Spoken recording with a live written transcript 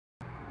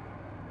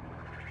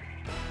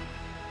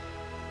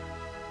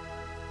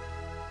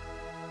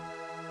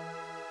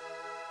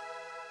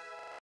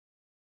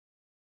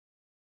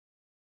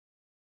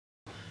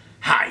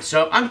Right,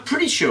 so I'm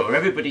pretty sure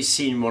everybody's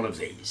seen one of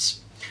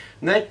these.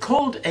 And they're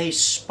called a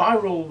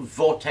spiral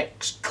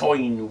vortex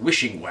coin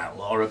wishing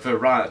well, or a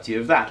variety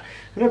of that.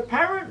 And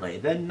apparently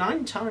they're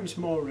 9 times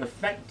more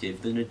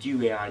effective than a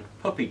dewy-eyed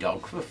puppy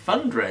dog for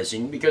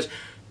fundraising, because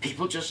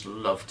people just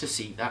love to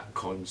see that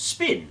coin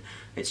spin.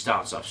 It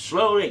starts off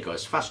slowly, it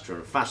goes faster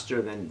and faster,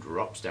 and then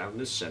drops down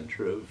the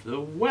centre of the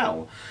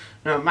well.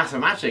 Now,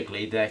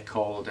 mathematically, they're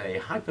called a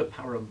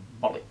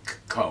hyperparabolic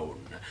cone.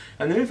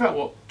 And they're in fact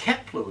what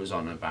Kepler was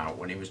on about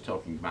when he was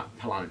talking about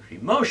planetary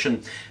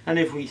motion. And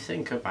if we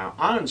think about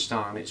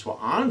Einstein, it's what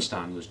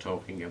Einstein was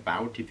talking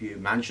about. If you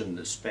imagine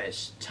the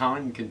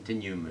space-time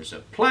continuum as a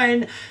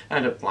plane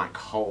and a black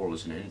hole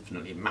as an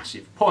infinitely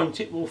massive point,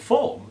 it will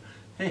form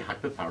a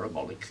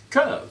hyperparabolic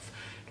curve.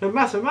 Now,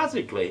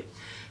 mathematically,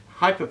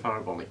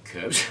 hyperparabolic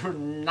curves are a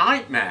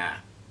nightmare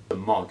to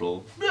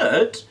model,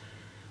 but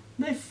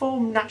they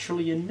form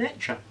naturally in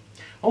nature.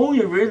 All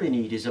you really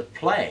need is a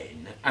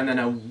plane and then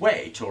a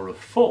weight or a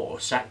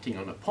force acting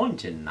on a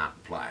point in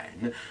that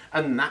plane,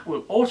 and that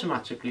will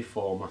automatically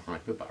form a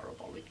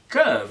hyperparabolic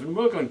curve, and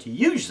we're going to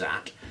use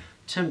that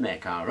to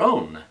make our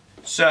own.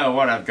 So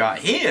what I've got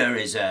here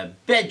is a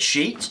bed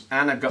sheet,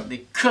 and I've got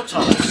the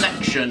cut-off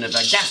section of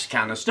a gas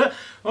canister,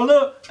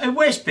 although a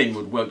waste bin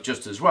would work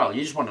just as well.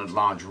 You just want a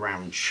large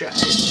round shape,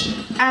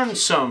 and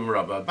some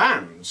rubber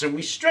bands, and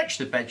we stretch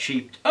the bed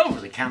sheet over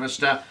the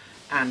canister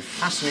and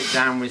fasten it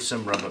down with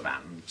some rubber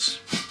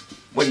bands.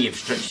 When you've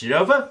stretched it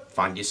over,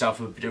 find yourself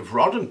a bit of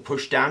rod and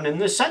push down in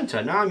the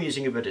centre. Now I'm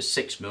using a bit of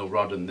 6mm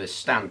rod and this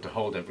stand to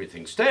hold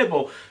everything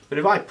stable, but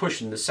if I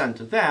push in the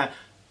centre there,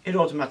 it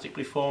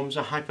automatically forms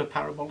a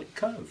hyperparabolic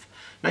curve.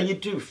 Now you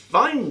do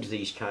find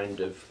these kind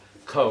of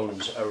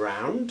cones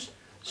around,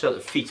 so the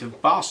feet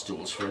of bar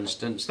stools, for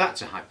instance,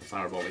 that's a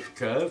hyperparabolic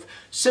curve.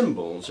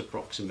 Cymbals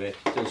approximate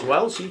it as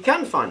well, so you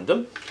can find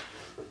them.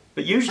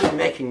 But usually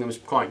making them is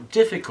quite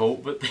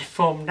difficult, but they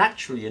form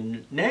naturally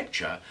in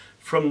nature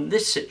from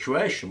this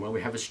situation where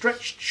we have a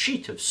stretched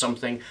sheet of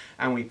something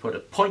and we put a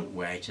point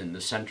weight in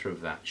the centre of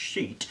that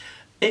sheet.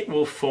 It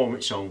will form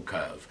its own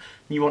curve.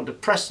 You want to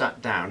press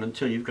that down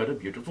until you've got a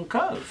beautiful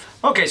curve.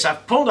 Okay, so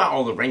I've pulled out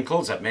all the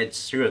wrinkles. I've made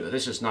sure that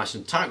this is nice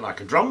and tight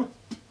like a drum.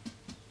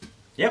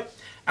 Yep.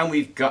 And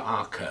we've got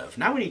our curve.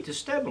 Now we need to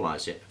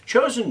stabilise it. I've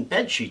chosen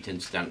bedsheet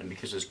incidentally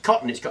because as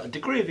cotton it's got a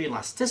degree of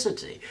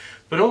elasticity,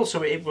 but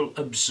also it will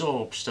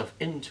absorb stuff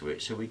into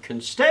it, so we can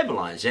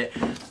stabilise it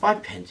by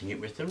painting it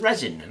with the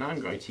resin. And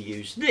I'm going to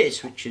use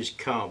this, which is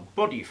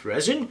carbodic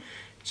resin.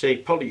 It's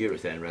a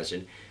polyurethane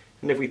resin.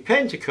 And if we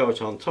paint a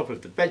coat on top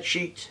of the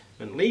bedsheet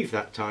and leave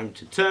that time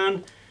to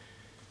turn,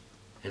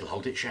 it'll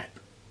hold its shape.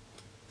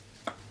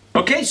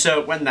 Okay,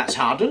 so when that's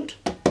hardened,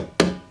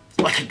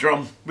 like a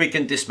drum, we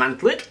can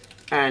dismantle it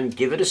and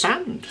give it a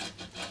sand.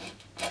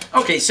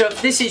 Okay, so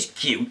this is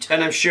cute,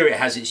 and I'm sure it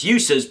has its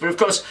uses, but of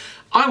course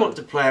I want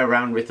to play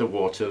around with the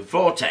water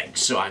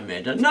vortex, so I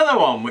made another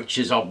one which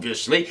is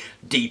obviously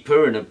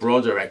deeper and a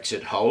broader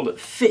exit hole that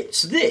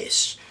fits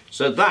this.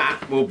 So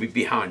that will be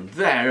behind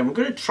there, and we're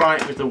going to try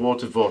it with the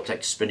water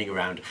vortex spinning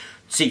around,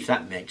 see if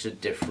that makes a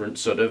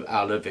difference, sort of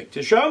a la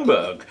Victor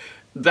Schoenberg.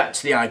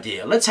 That's the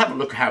idea. Let's have a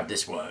look at how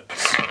this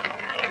works.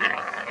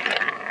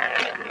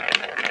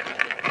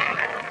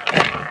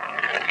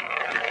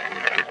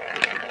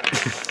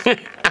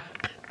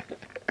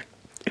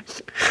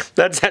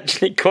 That's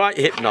actually quite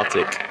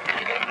hypnotic.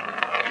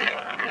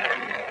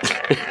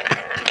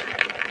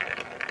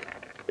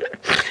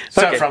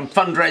 So okay. From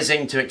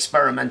fundraising to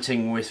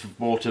experimenting with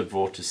water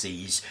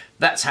vortices,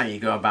 that's how you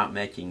go about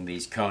making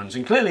these cones.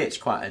 And clearly it's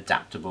quite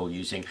adaptable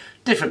using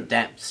different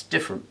depths,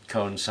 different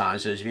cone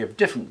sizes. If you have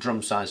different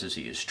drum sizes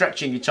that you're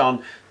stretching it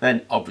on,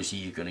 then obviously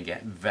you're going to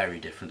get very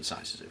different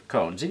sizes of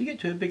cones. If you get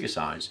to a bigger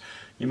size,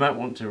 you might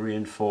want to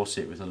reinforce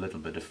it with a little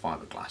bit of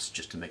fiberglass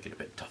just to make it a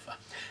bit tougher.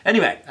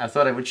 Anyway, I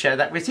thought I would share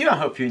that with you. I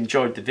hope you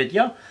enjoyed the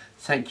video.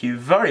 Thank you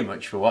very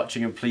much for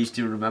watching, and please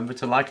do remember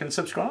to like and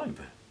subscribe.